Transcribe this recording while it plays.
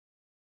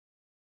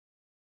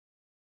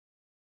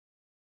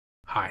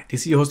Hi,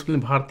 this is your host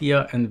Swapnil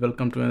Bhartiya and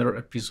welcome to another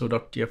episode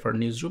of TFiR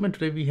Newsroom. And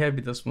today we have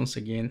with us once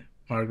again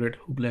Margaret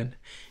Hoagland,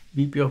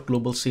 VP of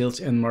Global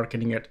Sales and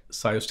Marketing at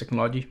SIOS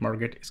Technology.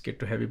 Margaret, it's good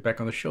to have you back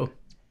on the show.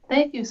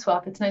 Thank you,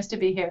 Swap. It's nice to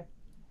be here.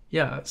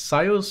 Yeah,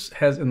 SIOS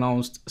has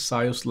announced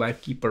SIOS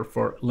LifeKeeper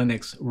for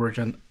Linux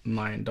version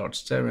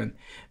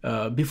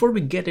 9.7. Before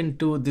we get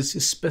into this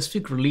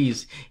specific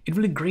release, it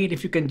would be great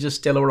if you can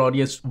just tell our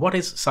audience what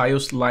is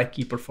SIOS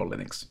LifeKeeper for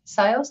Linux.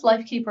 SIOS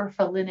LifeKeeper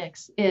for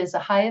Linux is a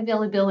high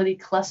availability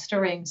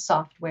clustering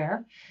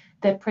software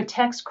that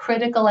protects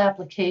critical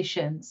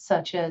applications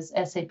such as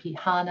SAP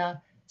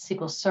HANA,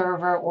 SQL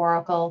Server,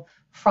 Oracle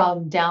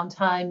from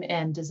downtime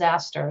and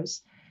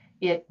disasters.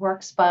 It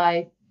works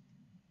by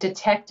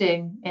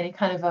detecting any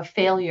kind of a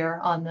failure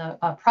on the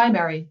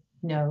primary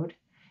node,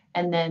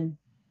 and then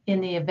in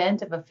the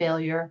event of a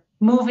failure,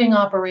 moving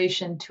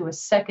operation to a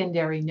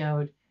secondary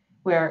node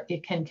where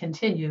it can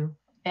continue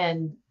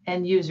and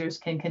end users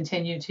can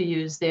continue to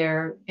use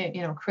their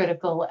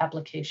critical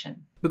application.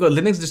 Because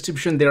Linux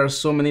distribution, there are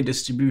so many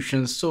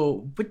distributions.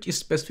 So which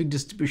specific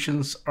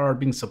distributions are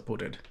being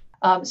supported?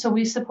 So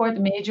we support the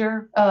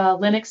major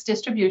Linux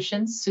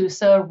distributions: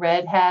 SUSE,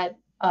 Red Hat,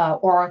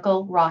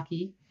 Oracle,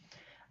 Rocky.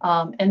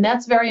 And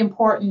that's very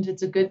important.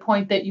 It's a good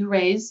point that you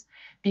raise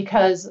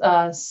because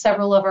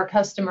several of our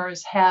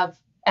customers have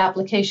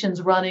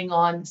applications running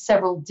on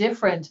several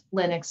different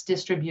Linux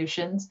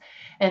distributions.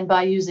 And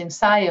by using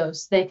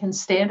SIOS, they can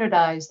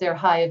standardize their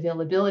high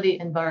availability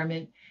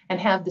environment and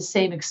have the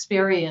same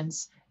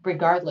experience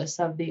regardless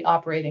of the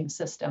operating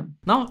system.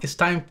 Now it's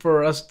time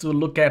for us to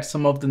look at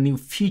some of the new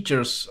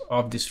features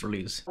of this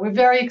release. We're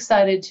very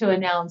excited to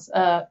announce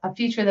a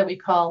feature that we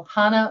call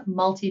HANA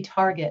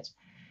Multi-Target.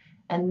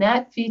 And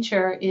that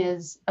feature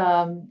is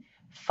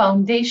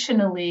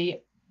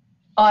foundationally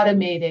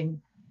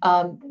automating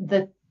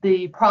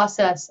the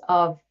process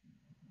of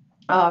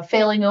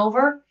failing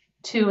over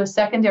to a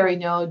secondary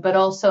node, but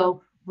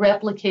also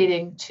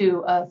replicating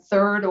to a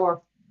third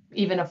or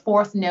even a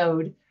fourth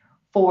node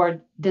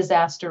for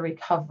disaster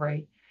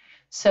recovery.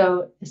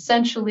 So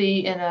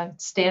essentially, in a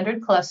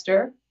standard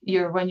cluster,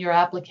 you run your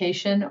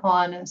application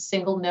on a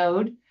single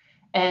node,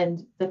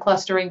 and the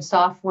clustering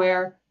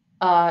software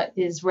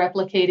is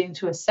replicating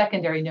to a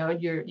secondary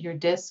node, your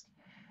disk,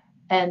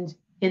 and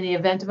in the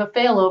event of a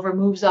failover,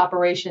 moves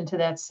operation to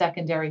that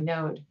secondary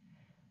node.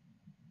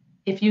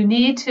 If you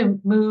need to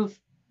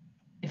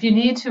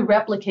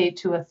replicate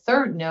to a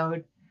third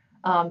node,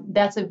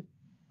 that's a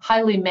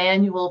highly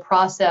manual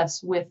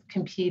process with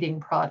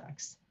competing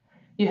products.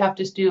 You have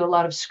to do a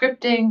lot of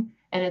scripting,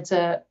 and it's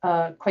a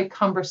quite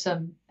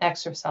cumbersome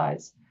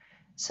exercise.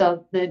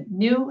 So the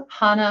new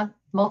HANA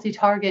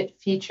multi-target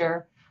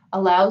feature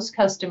allows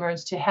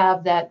customers to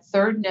have that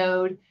third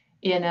node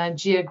in a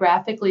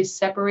geographically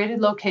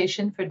separated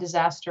location for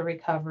disaster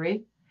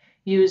recovery,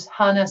 use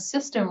HANA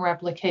system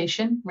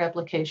replication,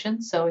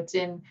 so it's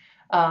in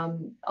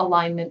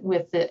alignment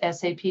with the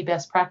SAP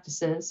best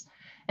practices,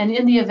 and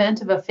in the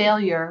event of a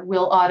failure,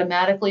 will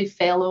automatically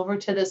fail over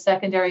to the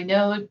secondary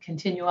node,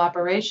 continue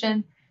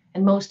operation,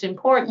 and most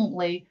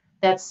importantly,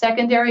 that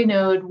secondary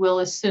node will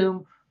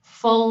assume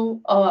full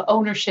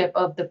ownership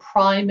of the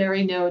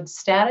primary node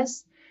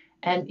status,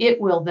 and it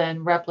will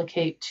then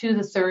replicate to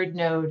the third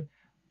node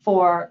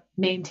for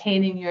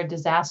maintaining your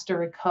disaster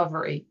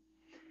recovery.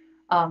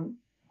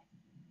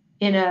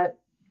 In a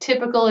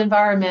typical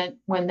environment,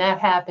 when that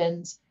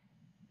happens,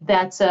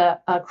 that's a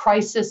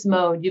crisis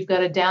mode. You've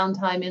got a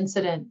downtime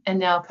incident, and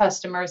now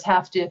customers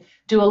have to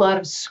do a lot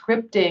of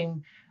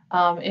scripting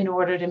in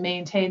order to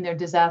maintain their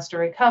disaster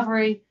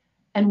recovery.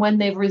 And when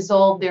they've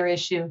resolved their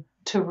issue,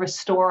 to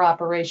restore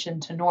operation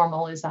to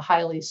normal is a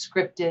highly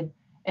scripted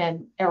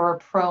and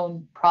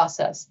error-prone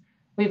process.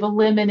 We've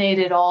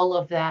eliminated all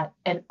of that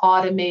and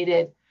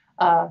automated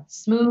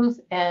smooth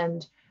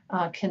and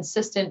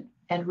consistent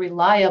and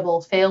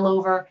reliable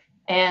failover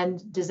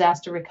and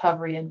disaster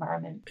recovery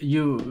environment.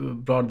 You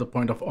brought the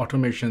point of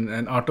automation,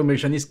 and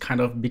automation is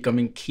kind of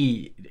becoming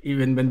key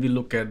even when we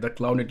look at the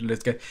cloud native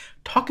landscape.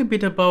 Talk a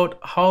bit about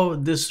how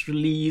this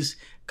release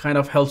kind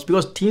of helps,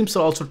 because teams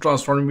are also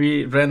transforming.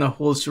 We ran a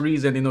whole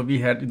series, and we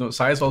had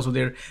SIOS also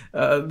there.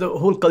 The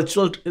whole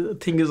cultural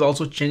thing is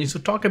also changing. So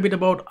talk a bit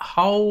about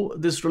how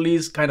this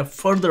release kind of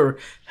further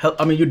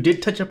help. I mean, you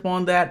did touch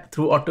upon that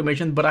through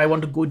automation, but I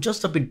want to go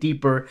just a bit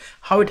deeper.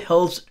 How it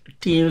helps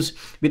teams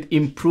with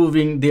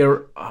improving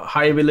their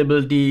high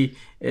availability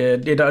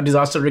data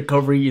disaster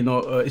recovery,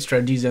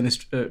 strategies and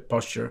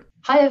posture.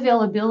 High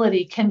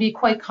availability can be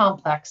quite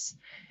complex.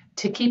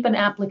 To keep an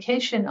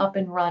application up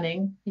and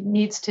running, it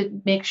needs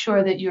to make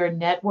sure that your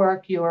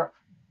network, your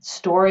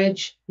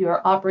storage, your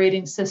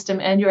operating system,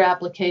 and your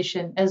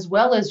application, as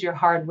well as your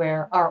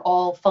hardware, are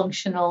all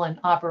functional and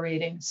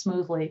operating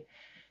smoothly.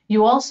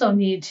 You also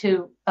need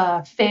to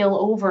fail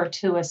over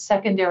to a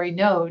secondary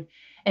node,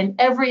 and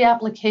every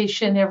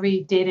application,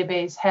 every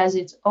database has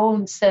its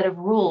own set of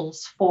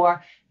rules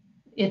for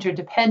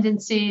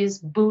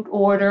interdependencies, boot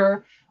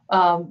order,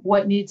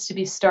 what needs to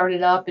be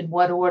started up in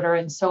what order,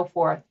 and so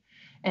forth.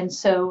 And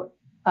so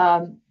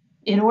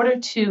In order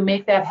to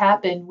make that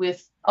happen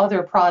with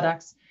other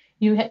products,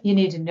 you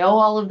need to know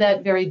all of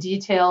that very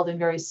detailed and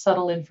very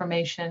subtle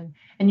information,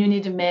 and you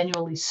need to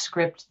manually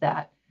script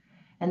that.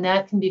 And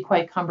that can be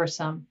quite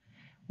cumbersome.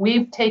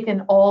 We've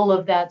taken all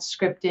of that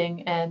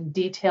scripting and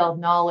detailed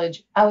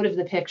knowledge out of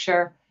the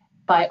picture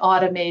by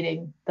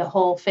automating the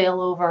whole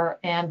failover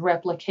and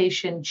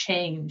replication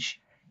change.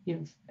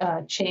 You've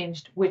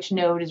changed which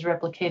node is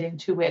replicating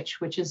to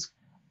which is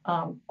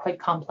quite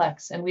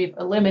complex, and we've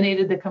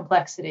eliminated the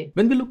complexity.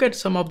 When we look at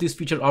some of these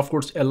features, of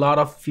course, a lot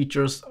of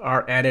features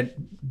are added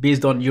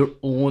based on your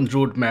own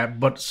roadmap,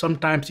 but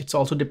sometimes it's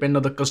also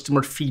dependent on the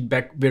customer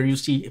feedback, where you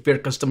see where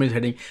customer is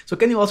heading. So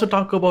can you also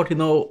talk about,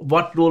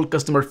 what role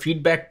customer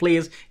feedback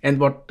plays and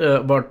what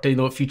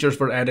features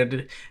were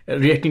added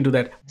reacting to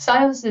that?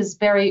 SIOS is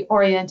very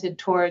oriented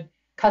toward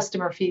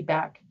customer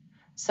feedback.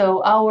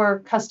 So our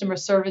customer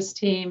service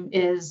team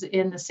is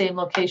in the same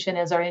location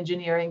as our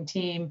engineering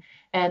team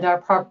and our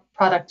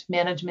product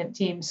management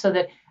team, so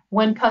that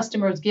when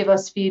customers give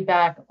us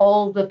feedback,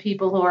 all the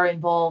people who are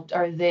involved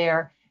are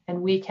there, and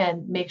we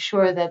can make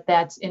sure that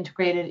that's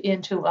integrated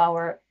into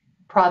our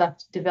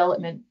product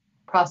development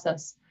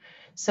process.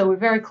 So we're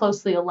very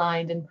closely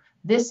aligned, and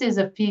this is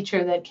a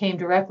feature that came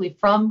directly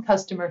from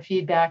customer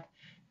feedback,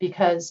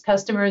 because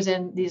customers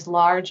in these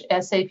large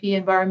SAP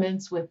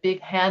environments with big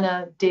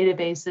HANA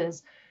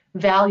databases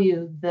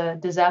value the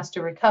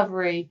disaster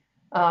recovery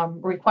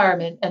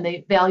requirement, and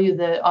they value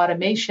the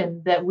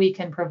automation that we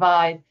can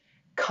provide,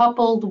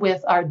 coupled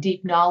with our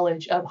deep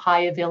knowledge of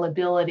high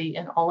availability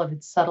and all of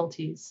its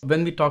subtleties.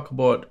 When we talk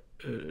about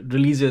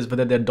releases,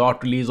 whether they're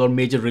dot release or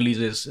major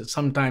releases,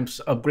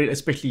 sometimes upgrade,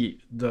 especially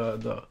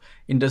the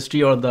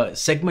industry or the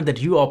segment that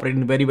you operate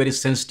in, very, very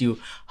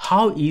sensitive.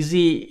 How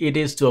easy it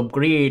is to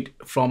upgrade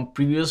from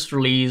previous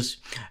release,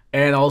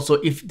 and also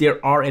if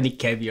there are any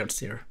caveats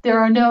here? There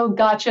are no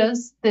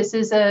gotchas. This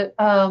is a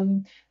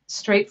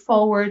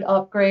straightforward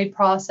upgrade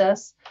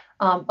process.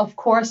 Of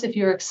course, if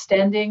you're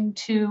extending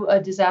to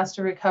a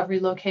disaster recovery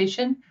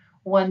location,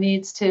 one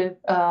needs to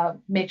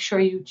make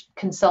sure you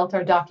consult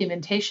our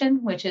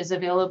documentation, which is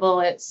available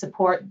at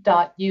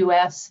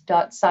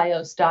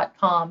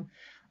support.us.sios.com.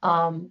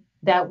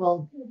 That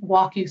will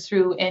walk you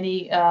through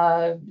any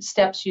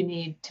steps you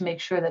need to make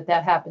sure that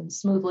that happens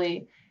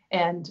smoothly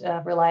and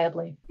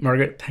reliably.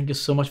 Margaret, thank you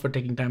so much for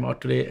taking time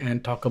out today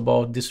and talk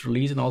about this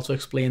release, and also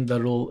explain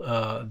the role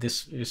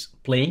this is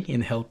playing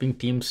in helping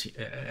teams,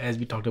 as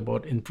we talked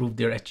about, improve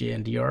their HA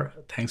and DR.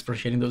 Thanks for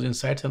sharing those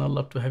insights, and I'd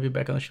love to have you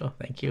back on the show.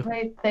 Thank you.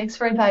 Great. Thanks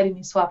for inviting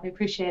me, Swap. I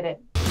appreciate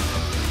it.